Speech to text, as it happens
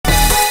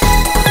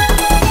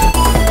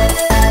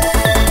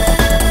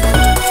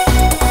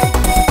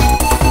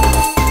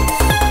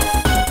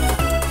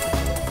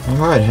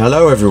Alright,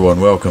 hello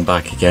everyone, welcome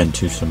back again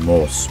to some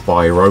more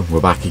Spyro. We're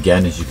back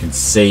again, as you can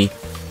see,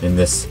 in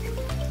this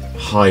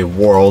high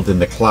world in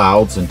the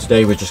clouds, and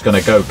today we're just going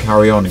to go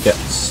carry on and get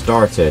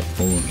started.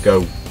 We'll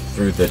go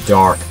through the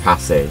dark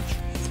passage.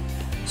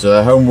 So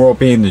the home world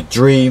being the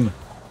dream,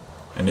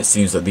 and it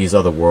seems that these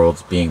other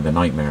worlds being the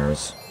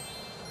nightmares.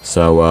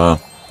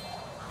 So,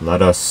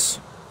 let us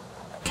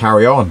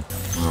carry on.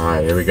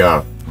 Alright, here we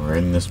go. We're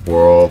in this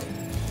world.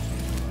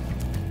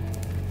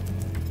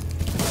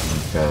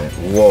 Okay,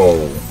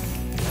 whoa.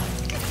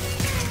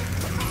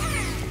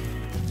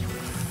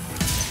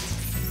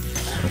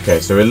 Okay,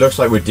 so it looks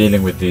like we're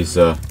dealing with these,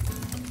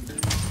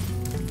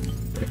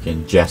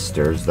 freaking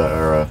gestures that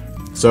are,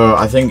 So,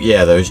 I think,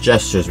 yeah, those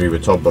gestures we were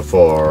told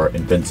before are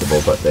invincible,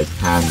 but they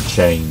can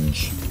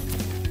change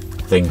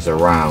things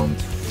around.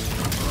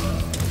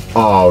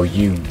 Oh,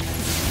 you...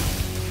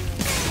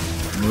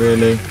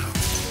 Really?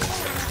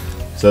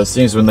 So it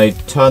seems when they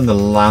turn the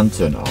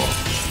lantern off...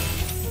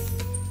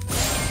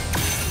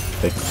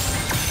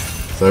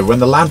 So when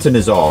the lantern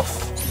is off,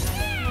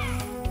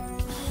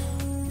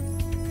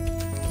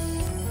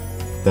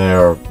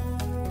 they're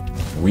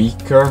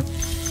weaker.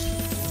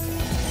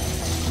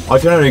 I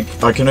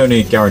can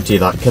only guarantee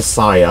that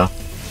Kasaya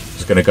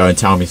is going to go and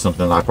tell me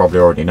something that I probably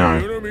already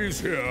know. The enemies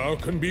here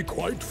can be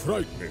quite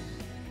frightening,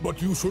 but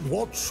you should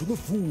watch the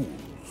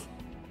fools.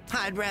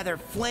 I'd rather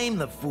flame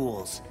the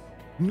fools.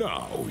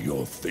 Now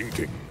you're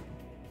thinking.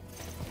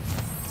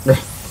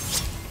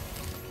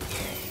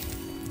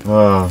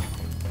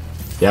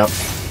 Yep.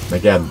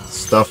 Again,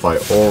 stuff I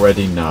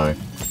already know.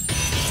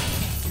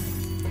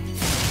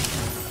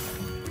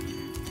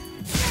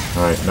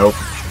 Alright, nope.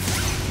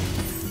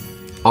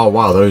 Oh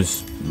wow,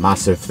 those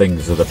massive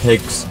things are the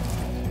pigs.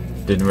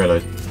 Didn't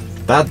realize.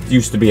 That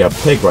used to be a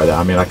pig right there.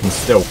 I mean, I can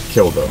still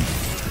kill them.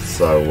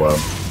 So,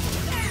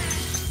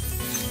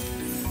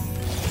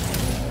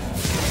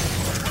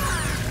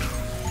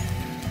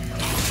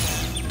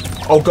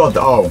 Oh god,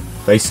 oh.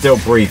 They still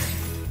breathe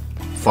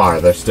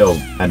fire. They're still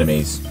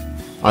enemies.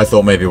 I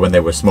thought maybe when they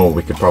were small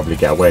we could probably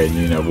get away and,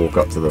 you know, walk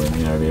up to them and,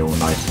 you know, be all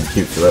nice and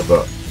cute to it,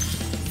 but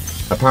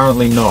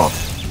apparently not.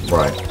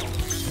 Right.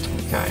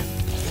 Okay.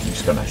 You're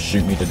just gonna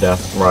shoot me to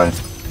death. Right.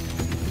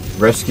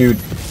 Rescued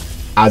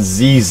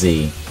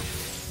Azizi.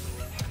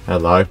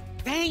 Hello.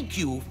 Thank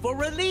you for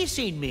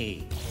releasing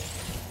me.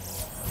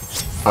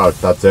 Oh,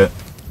 that's it.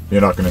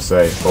 You're not gonna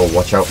say, oh,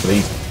 watch out for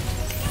these.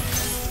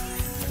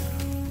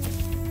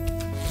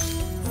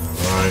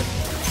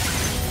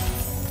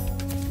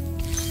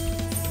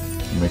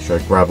 Make sure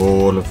I grab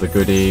all of the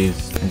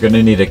goodies. I'm going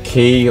to need a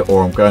key,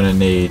 or I'm going to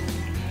need...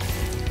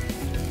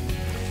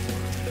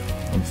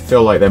 I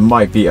feel like there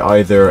might be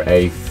either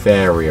a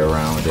fairy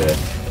around here.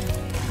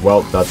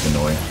 Well, that's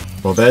annoying.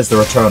 Well, there's the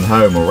return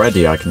home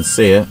already. I can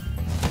see it.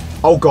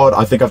 Oh god,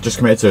 I think I've just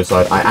committed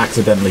suicide. I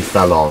accidentally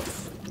fell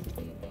off.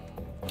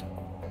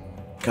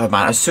 God,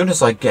 man, as soon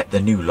as I get the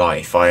new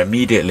life, I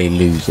immediately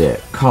lose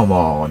it. Come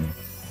on.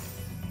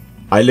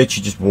 I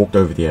literally just walked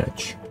over the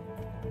edge.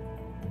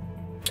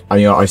 I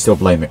mean, I still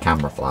blame the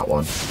camera for that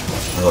one.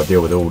 I gotta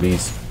deal with all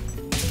these.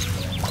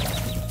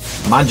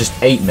 Man just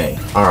ate me.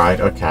 Alright,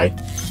 okay.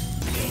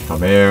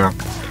 Come here.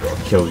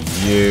 Gotta kill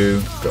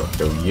you. Gotta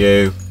kill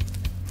you.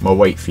 I'm gonna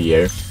wait for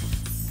you.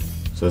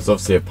 So there's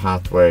obviously a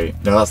pathway.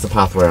 No, that's the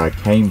pathway I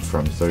came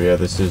from. So yeah,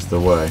 this is the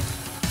way.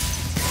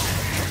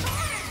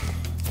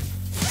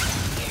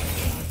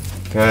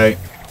 Okay.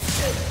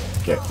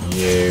 Get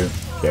you.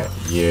 Get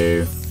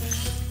you.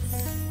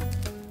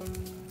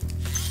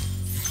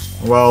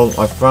 Well,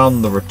 I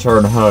found the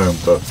return home,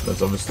 but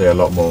there's obviously a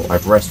lot more.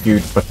 I've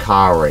rescued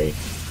Bakari.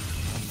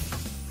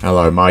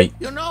 Hello, mate.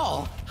 You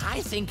know,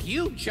 I think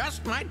you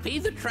just might be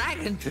the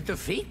dragon to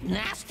defeat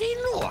Nasty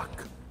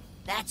Nork.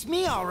 That's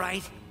me, all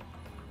right.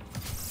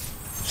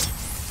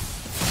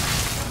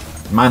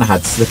 Man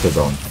had slippers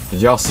on.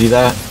 Did y'all see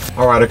that?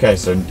 Alright, okay,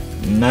 so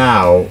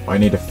now I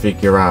need to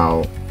figure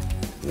out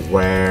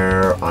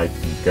where I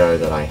can go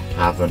that I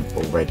haven't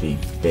already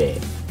been.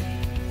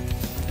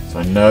 So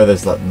I know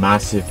there's that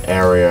massive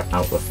area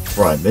out the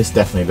front. This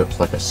definitely looks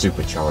like a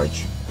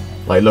supercharge.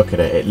 Like, look at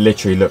it. It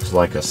literally looks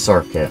like a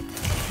circuit.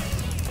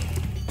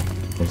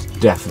 There's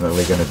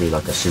definitely going to be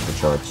like a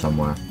supercharge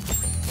somewhere.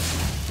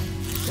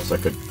 Looks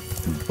like a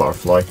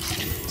butterfly.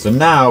 So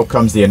now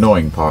comes the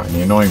annoying part. And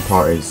the annoying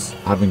part is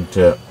having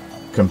to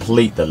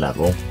complete the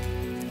level.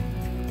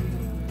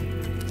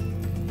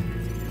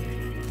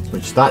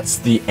 Which, that's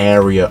the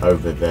area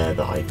over there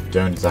that I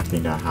don't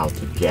exactly know how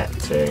to get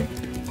to.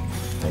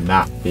 And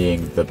that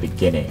being the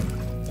beginning.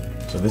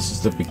 So this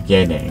is the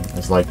beginning.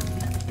 There's like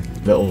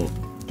little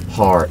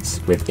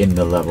parts within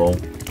the level.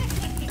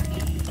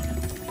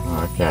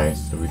 Okay,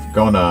 so we've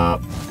gone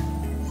up.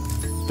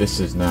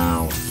 This is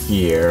now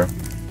here.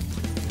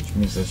 Which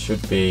means there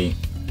should be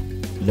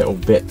little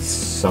bits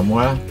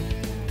somewhere.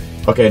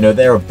 Okay, no,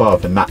 they're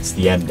above and that's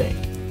the ending.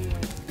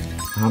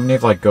 How many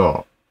have I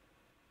got?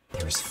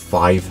 There's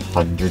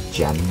 500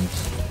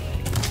 gems.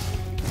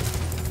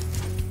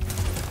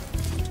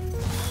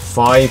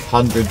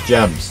 500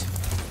 gems.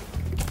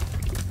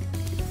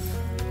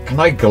 Can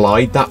I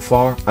glide that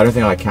far? I don't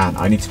think I can.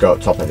 I need to go up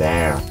top of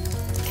there.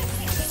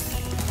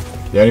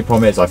 The only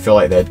problem is I feel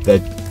like they're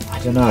I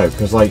don't know,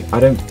 because like, I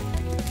don't...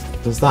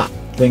 Does that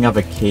thing have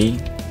a key?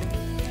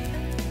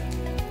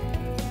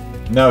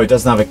 No, it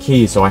doesn't have a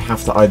key, so I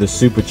have to either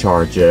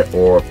supercharge it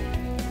or...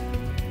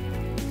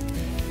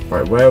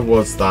 Right, where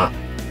was that?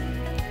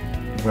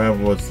 Where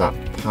was that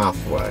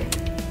pathway?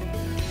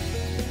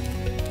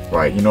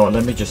 Right, you know what,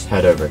 let me just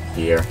head over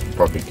here.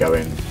 Probably go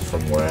in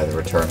from where the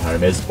return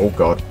home is. Oh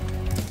god.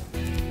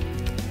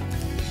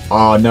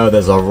 Oh no,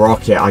 there's a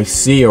rocket. I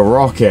see a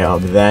rocket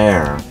up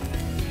there.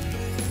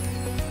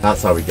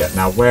 That's how we get.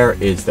 Now,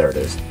 where is... There it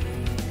is.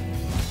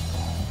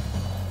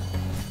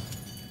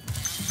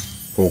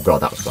 Oh god,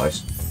 that was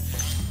close.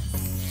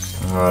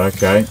 Alright,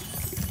 okay.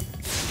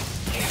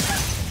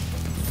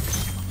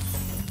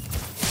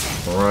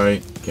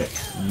 Right, get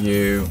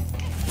you.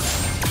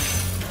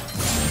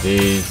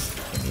 These.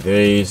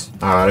 These.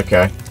 Alright,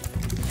 okay.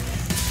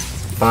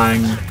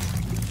 Bang.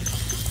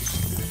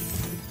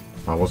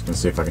 I was going to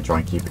see if I can try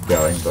and keep it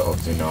going, but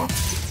obviously not.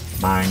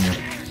 Bang.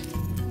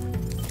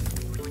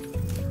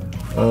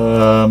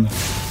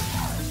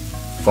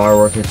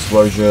 Firework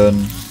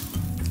explosion.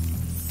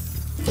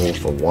 All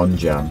for 1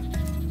 gem.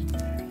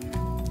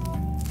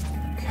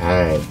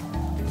 Okay.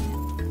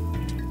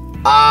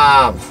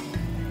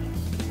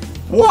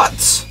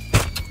 What?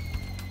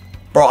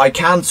 Bro, I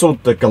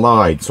cancelled the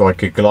glide so I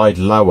could glide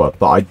lower,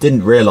 but I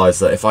didn't realise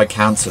that if I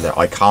cancel it,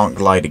 I can't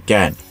glide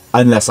again.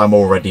 Unless I'm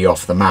already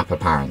off the map,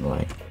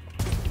 apparently.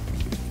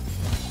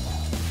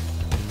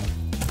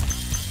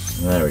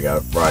 There we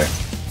go. Right.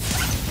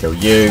 Kill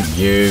you,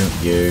 you.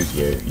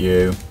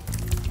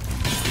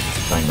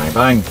 Bang, bang,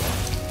 bang.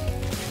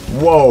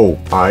 Whoa!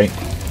 Alright.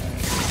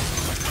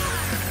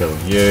 Kill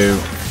you.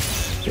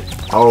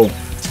 Oh.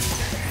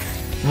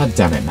 God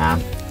damn it,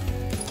 man.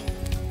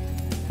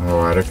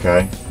 Alright,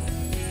 okay.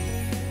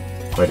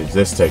 Where does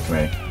this take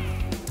me?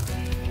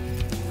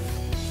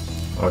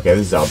 Okay,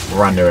 this is a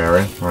brand new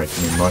area. Alright,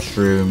 give me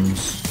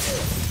mushrooms.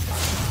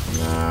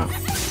 Nah.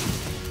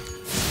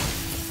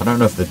 I don't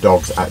know if the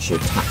dogs actually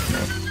attack me.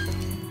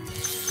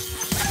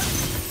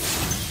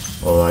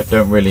 Although I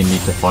don't really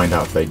need to find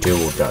out if they do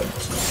or don't.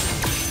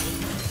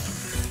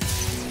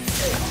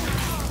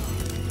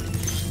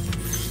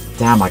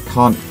 Damn, I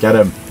can't get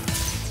him.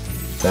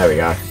 There we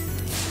go.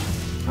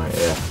 Right,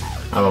 yeah.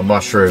 Have a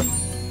mushroom.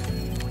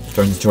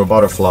 Turns into a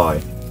butterfly.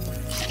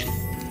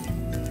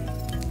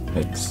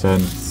 Makes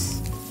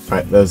sense.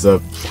 Right, there's a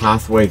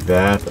pathway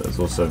there, but there's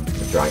also a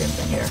dragon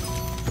thing here.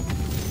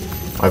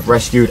 I've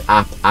rescued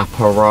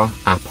Apara.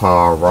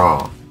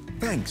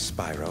 Thanks,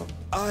 Spyro.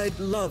 I'd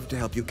love to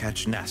help you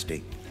catch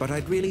Nasty, but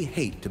I'd really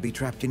hate to be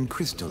trapped in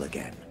Crystal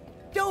again.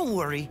 Don't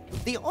worry.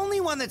 The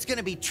only one that's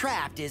gonna be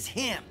trapped is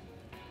him.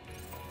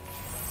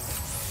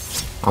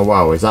 Oh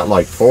wow, is that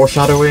like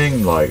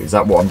foreshadowing? Like, is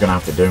that what I'm gonna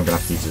have to do? I'm gonna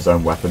have to use his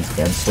own weapons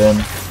against him.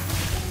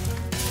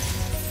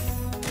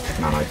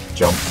 Man, I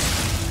jumped.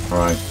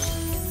 Alright.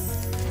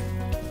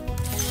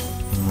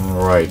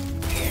 Alright.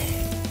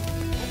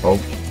 Oh.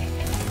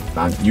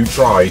 Man, you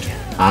tried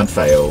and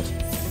failed.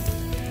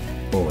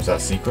 Oh, was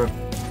that secret?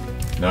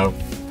 No?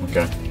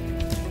 Okay.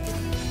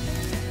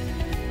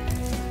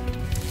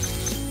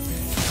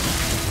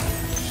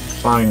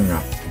 Bang!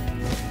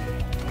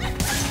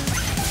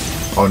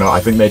 Oh no, I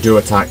think they do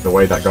attack the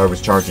way that guy was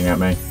charging at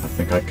me. I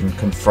think I can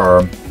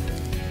confirm.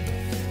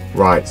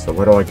 Right, so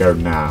where do I go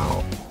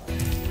now?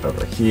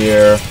 Over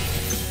here.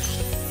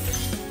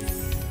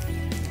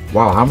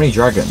 Wow, how many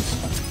dragons?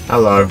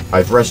 Hello,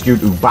 I've rescued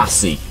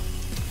Ubasi.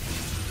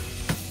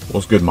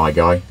 What's good, my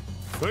guy?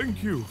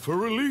 Thank you for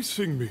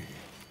releasing me.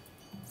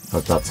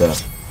 Hope that's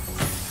it.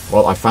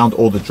 Well, I found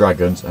all the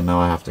dragons, and now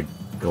I have to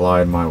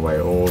glide my way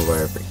all the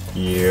way over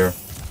here.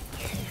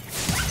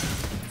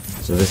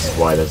 So this is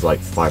why there's like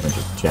 500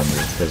 gems,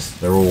 because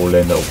they're all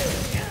in little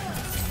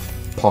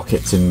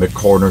pockets in the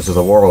corners of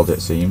the world,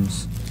 it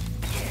seems.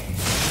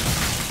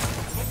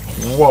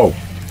 Whoa!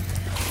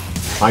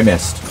 I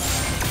missed.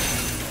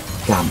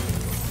 Damn.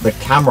 The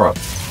camera.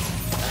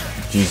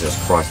 Jesus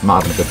Christ, I'm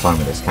not having a good time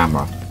with this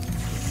camera.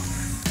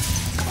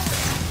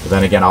 But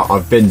then again,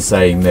 I've been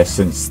saying this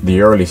since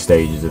the early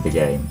stages of the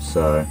game,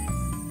 so...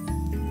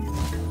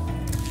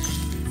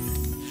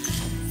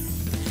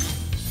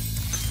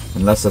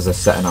 Unless there's a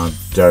setting I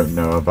don't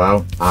know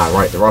about. Ah,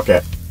 right, the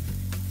rocket.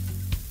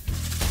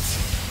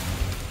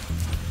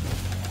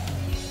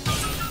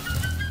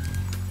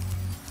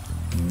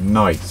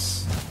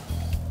 Nice.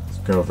 Let's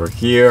go over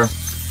here.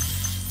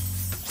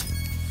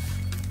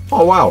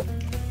 Oh, wow.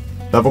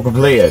 Level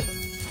completed.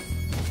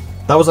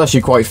 That was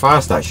actually quite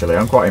fast, actually.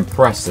 I'm quite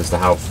impressed as to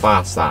how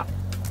fast that...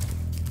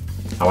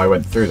 How I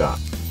went through that.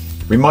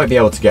 We might be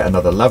able to get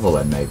another level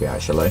in, maybe,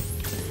 actually.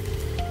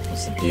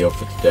 What's the deal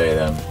for today,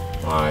 then?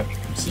 Alright.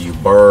 See you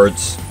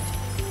birds.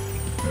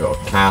 We've got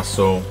a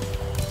castle. I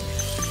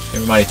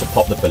think we might need to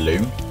pop the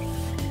balloon.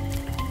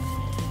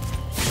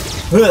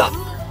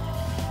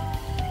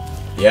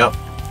 Yep.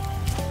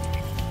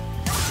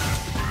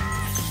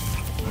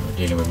 We're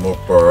dealing with more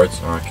birds.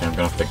 Alright, okay, I'm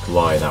gonna have to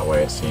glide that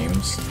way, it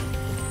seems.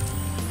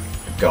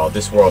 God,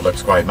 this world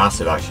looks quite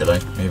massive, actually.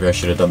 Maybe I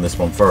should have done this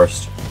one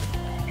first.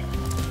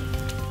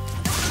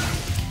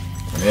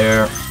 Come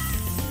here.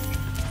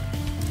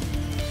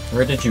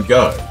 Where did you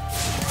go?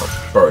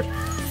 Oh, bird.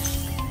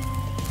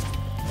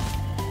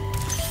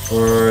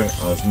 Bird.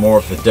 Oh, there's more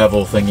of the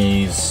devil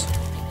thingies.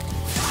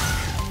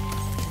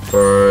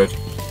 Bird.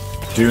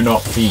 Do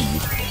not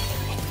feed.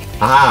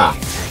 Ah!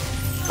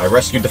 I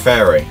rescued the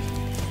fairy.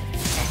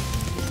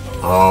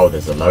 Oh,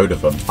 there's a load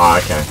of them. Ah,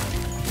 okay.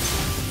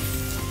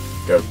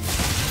 Go.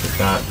 Get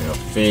that. Do not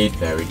feed.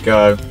 There we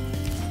go.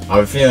 I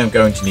have a feeling I'm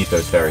going to need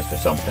those fairies for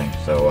something.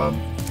 So,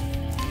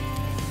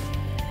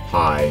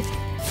 hi.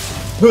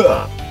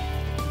 Huh.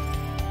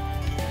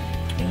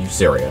 Are you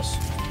serious?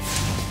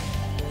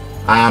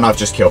 And I've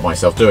just killed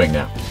myself doing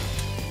that.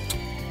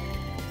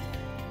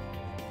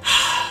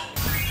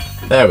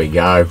 There we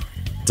go.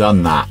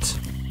 Done that.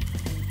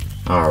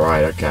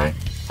 Alright, okay.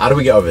 How do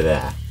we get over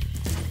there?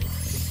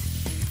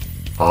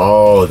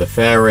 Oh, the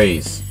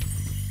fairies.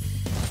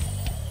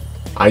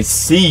 I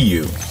see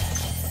you.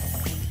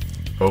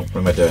 Oh, what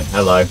am I doing?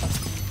 Hello.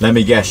 Let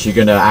me guess, you're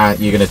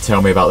gonna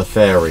tell me about the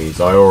fairies.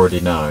 I already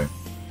know.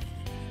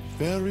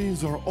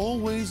 Fairies are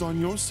always on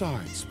your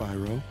side,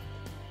 Spyro.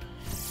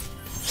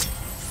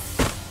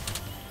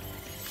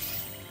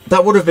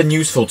 That would have been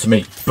useful to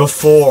me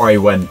before I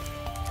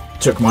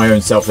took my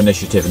own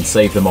self-initiative and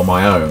saved them on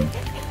my own.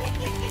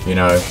 You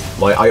know,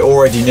 like, I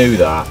already knew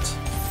that.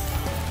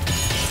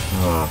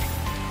 Ah.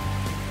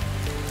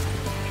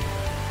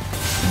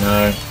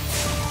 No.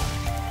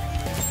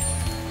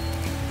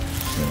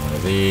 One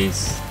of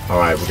these.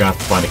 Alright, we're gonna have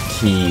to find a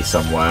key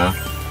somewhere.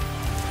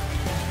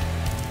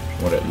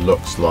 What it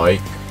looks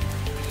like.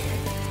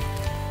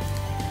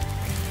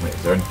 Wait,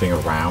 is there anything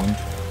around?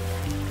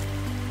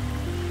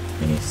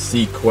 Any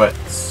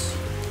secrets?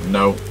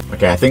 No.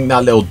 Okay, I think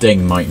that little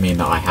ding might mean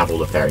that I have all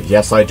the fairies.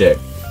 Yes, I do.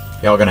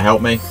 Y'all gonna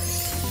help me?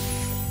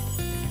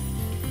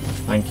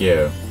 Thank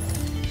you.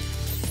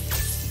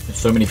 There's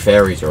so many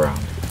fairies around.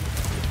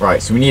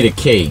 Right, so we need a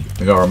key.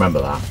 We gotta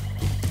remember that.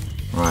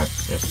 Right,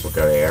 yes, we'll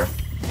go here.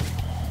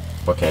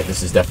 Okay,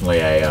 this is definitely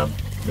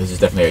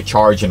a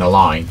charge in a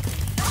line.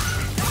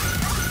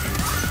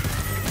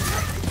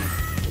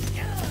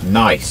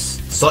 Nice.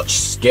 Such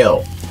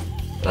skill.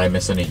 Did I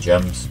miss any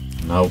gems?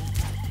 No.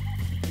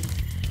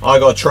 Oh, I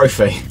got a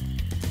trophy.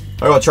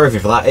 I got a trophy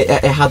for that.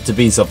 It had to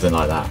be something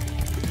like that.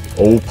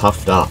 All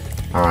puffed up.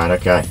 Alright,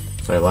 okay.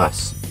 Say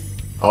less.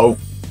 Oh.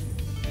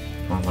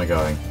 Where am I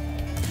going?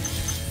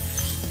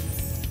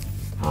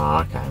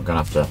 Ah, okay. I'm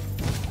gonna have to...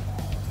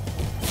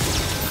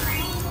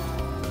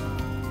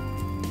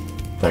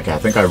 Okay, I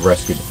think I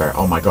rescued the fairy.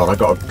 Oh my god, I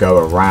gotta go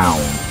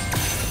around.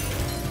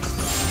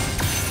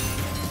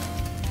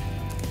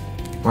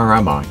 Where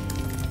am I?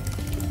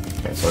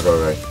 Okay, so I gotta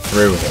go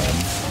through him.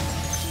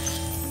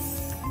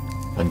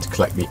 And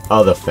collect the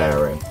other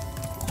fairy.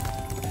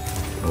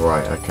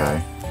 Right,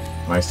 okay.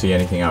 Can I see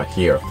anything out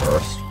here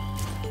first?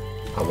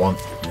 I want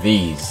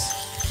these.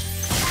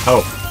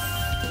 Oh.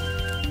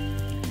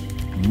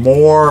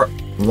 More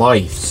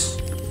lives.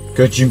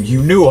 Good,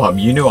 you knew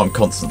I'm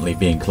constantly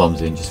being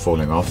clumsy and just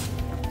falling off.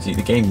 See,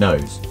 the game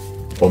knows.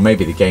 Or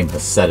maybe the game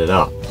has set it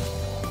up.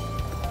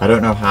 I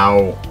don't know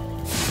how...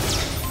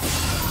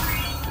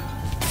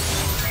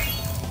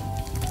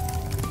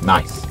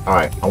 Nice.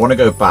 Alright, I want to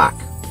go back.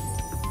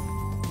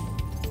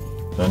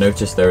 So I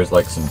noticed there is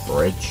like some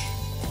bridge.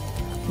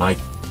 Can I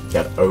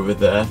get over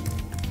there?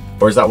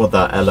 Or is that what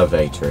that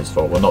elevator is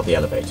for? Well, not the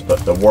elevator, but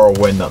the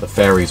whirlwind that the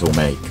fairies will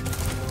make.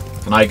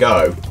 Can I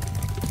go?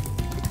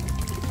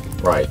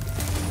 Right.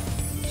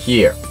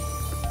 Here.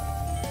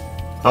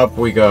 Up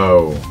we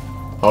go.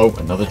 Oh,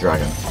 another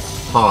dragon.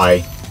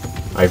 Hi.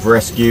 I've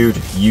rescued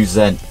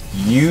Uzeni.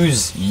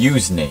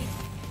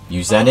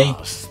 Uzeni?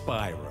 Ah,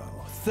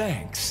 Spyro,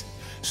 thanks.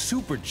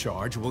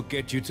 Supercharge will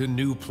get you to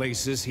new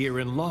places here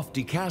in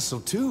Lofty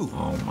Castle, too.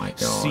 Oh my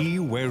god. See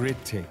where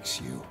it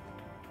takes you.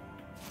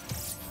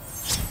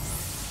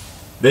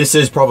 This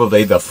is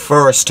probably the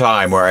first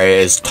time where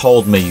it has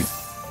told me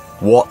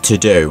what to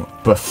do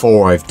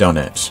before I've done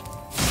it.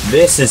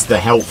 This is the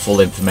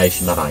helpful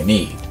information that I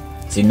need.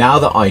 See, now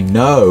that I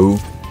know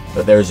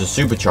that there's a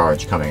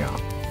supercharge coming up,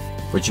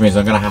 which means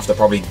I'm going to have to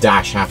probably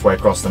dash halfway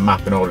across the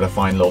map in order to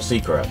find little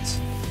secrets.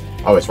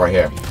 Oh, it's right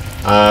here.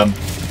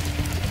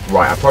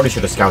 Right, I probably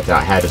should have scouted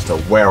out ahead as to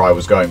where I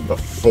was going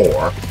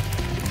before.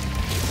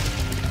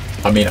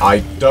 I mean, I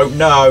don't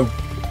know.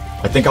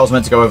 I think I was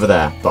meant to go over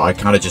there, but I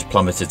kind of just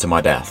plummeted to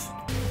my death.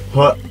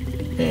 Put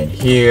in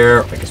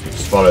here. I guess we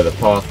just follow the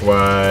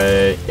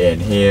pathway. In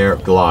here.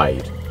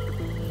 Glide.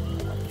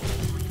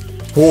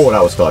 Oh,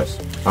 that was close.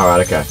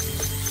 Alright, okay.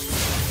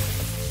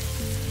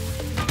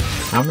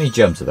 How many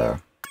gems are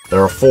there?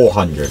 There are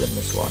 400 in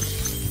this one.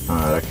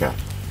 Alright, okay.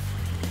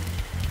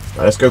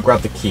 Right, let's go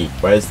grab the key.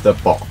 Where's the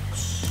box?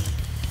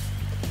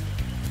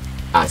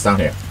 Ah, it's down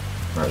here.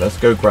 Alright, let's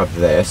go grab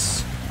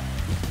this.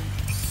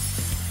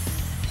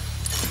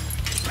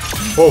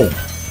 Boom.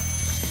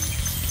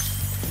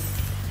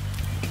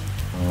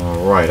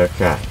 Alright,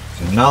 okay.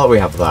 So now that we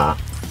have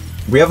that,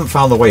 we haven't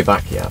found the way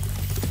back yet.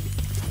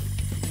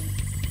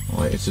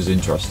 Alright, this is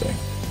interesting.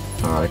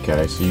 Alright,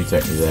 okay, so you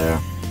take me there.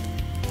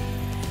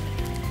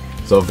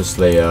 There's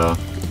obviously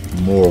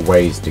more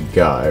ways to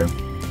go.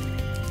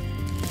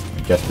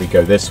 I guess we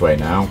go this way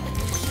now. I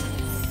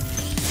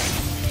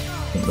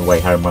think the way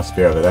home must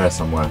be over there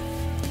somewhere.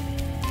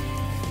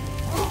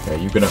 Okay,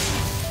 you're gonna...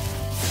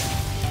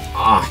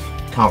 Ah,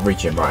 can't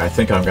reach him. Right, I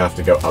think I'm gonna have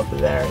to go up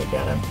there to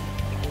get him.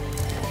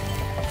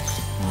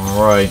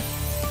 Alright.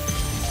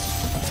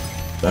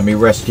 Let me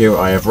rescue.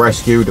 I have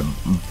rescued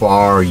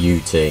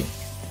Bar-UT.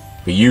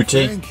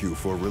 Beauty? Thank you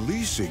for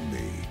releasing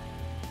me.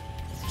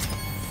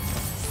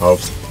 Oh.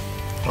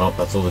 Well,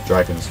 that's all the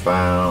dragons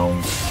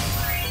found.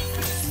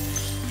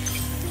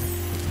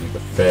 Need the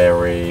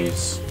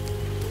fairies.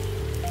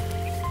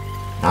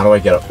 How do I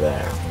get up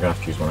there? I'm gonna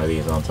have to use one of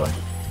these, aren't I?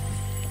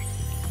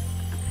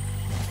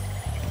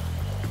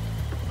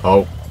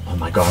 Oh. Oh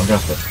my god, I'm gonna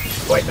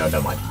have to... Wait, no,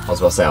 never mind. I was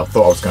about to say, I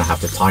thought I was gonna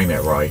have to time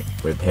it right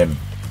with him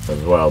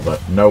as well,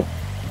 but nope.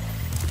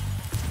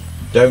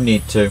 Don't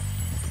need to.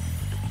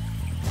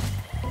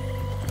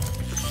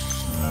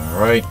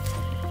 Alright.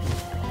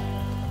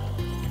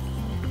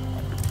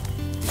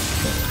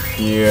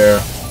 Here.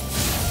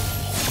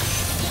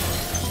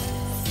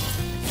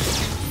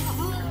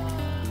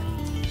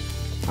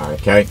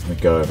 Okay, we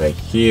go over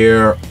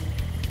here.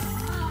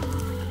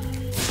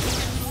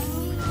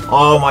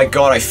 Oh my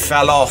god, I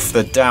fell off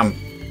the damn...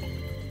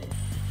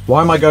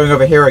 Why am I going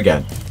over here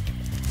again?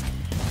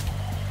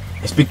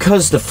 It's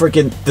because the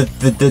friggin...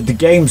 The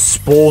game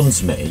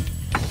spawns me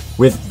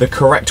with the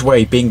correct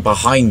way being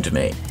behind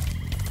me.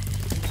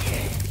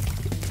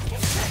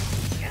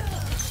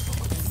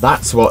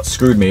 That's what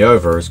screwed me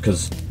over, is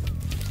because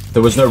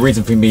there was no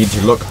reason for me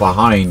to look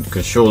behind,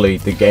 because surely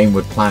the game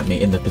would plant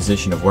me in the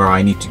position of where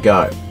I need to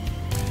go.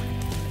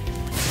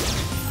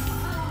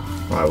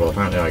 Right, well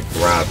apparently I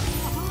grabbed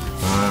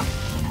that,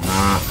 and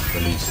that,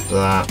 release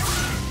that.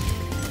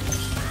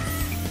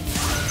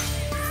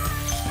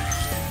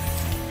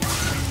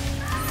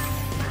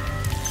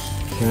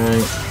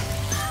 Okay.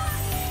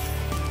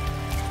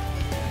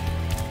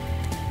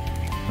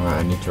 Alright,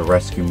 I need to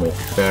rescue more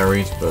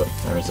fairies, but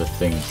there's a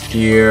thing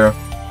here.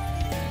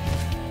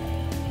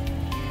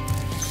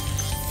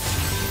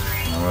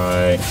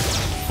 Alright.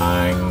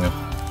 Bang.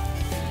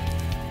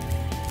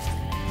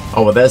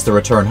 Oh, well there's the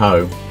return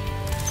home.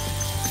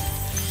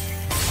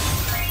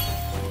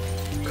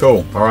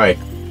 Cool, alright.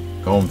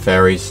 Go on,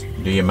 fairies.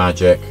 Do your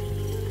magic.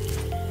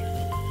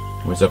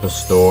 Whiz up a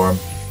storm.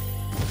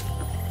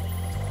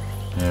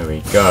 There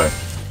we go.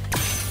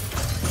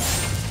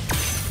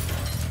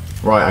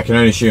 Right, I can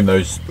only assume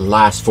those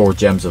last 4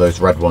 gems are those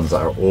red ones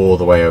that are all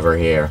the way over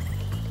here.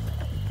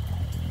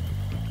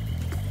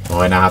 Oh,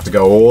 I now have to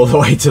go all the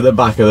way to the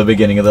back of the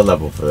beginning of the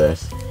level for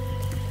this.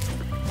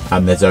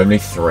 And there's only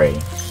 3.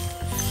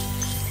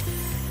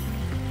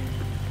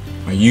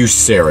 Are you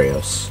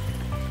serious?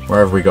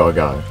 Where have we got to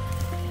go?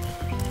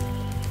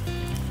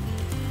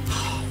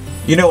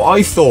 You know,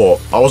 I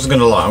thought, I wasn't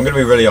going to lie, I'm going to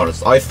be really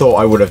honest, I thought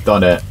I would have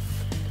done it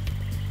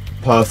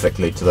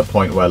perfectly to the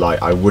point where,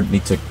 like, I wouldn't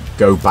need to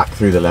go back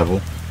through the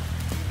level.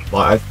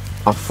 Like,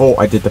 I thought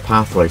I did the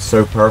pathway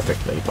so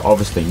perfectly, but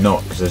obviously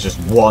not, because there's just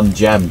one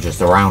gem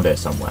just around it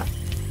somewhere.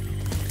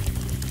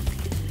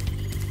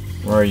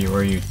 Where are you?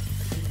 Where are you?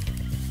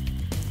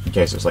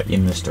 Okay, so it's like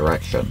in this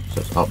direction,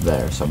 so it's up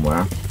there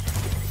somewhere.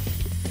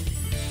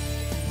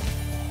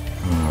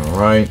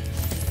 Alright.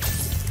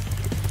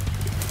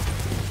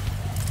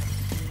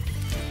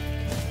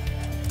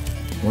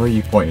 Where are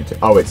you pointing to?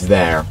 Oh, it's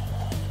there.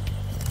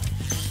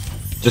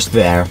 Just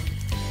there.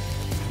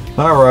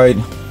 Alright.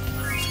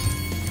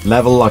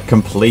 Level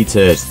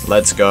completed.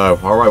 Let's go.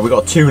 Alright, we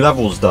got 2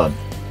 levels done.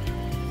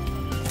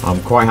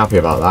 I'm quite happy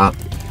about that.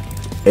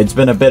 It's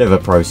been a bit of a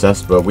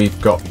process, but we've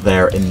got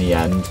there in the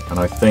end. And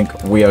I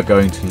think we are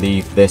going to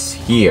leave this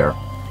here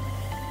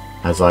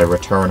as I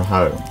return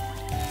home.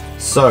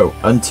 So,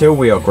 until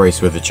we are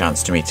graced with the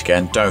chance to meet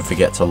again, don't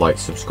forget to like,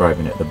 subscribe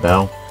and hit the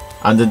bell.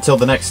 And until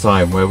the next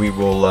time, where we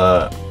will,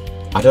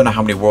 I don't know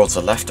how many worlds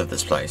are left of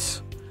this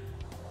place.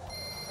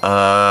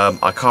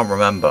 I can't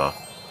remember.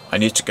 I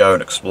need to go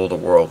and explore the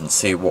world and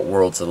see what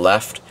worlds are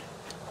left.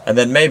 And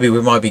then maybe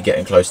we might be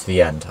getting close to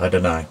the end. I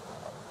don't know.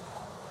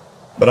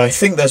 But I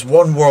think there's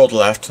 1 world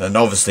left, and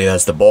obviously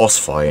there's the boss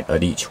fight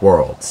at each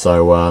world.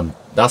 So,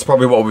 that's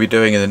probably what we'll be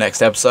doing in the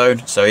next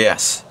episode. So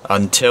yes,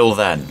 until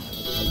then.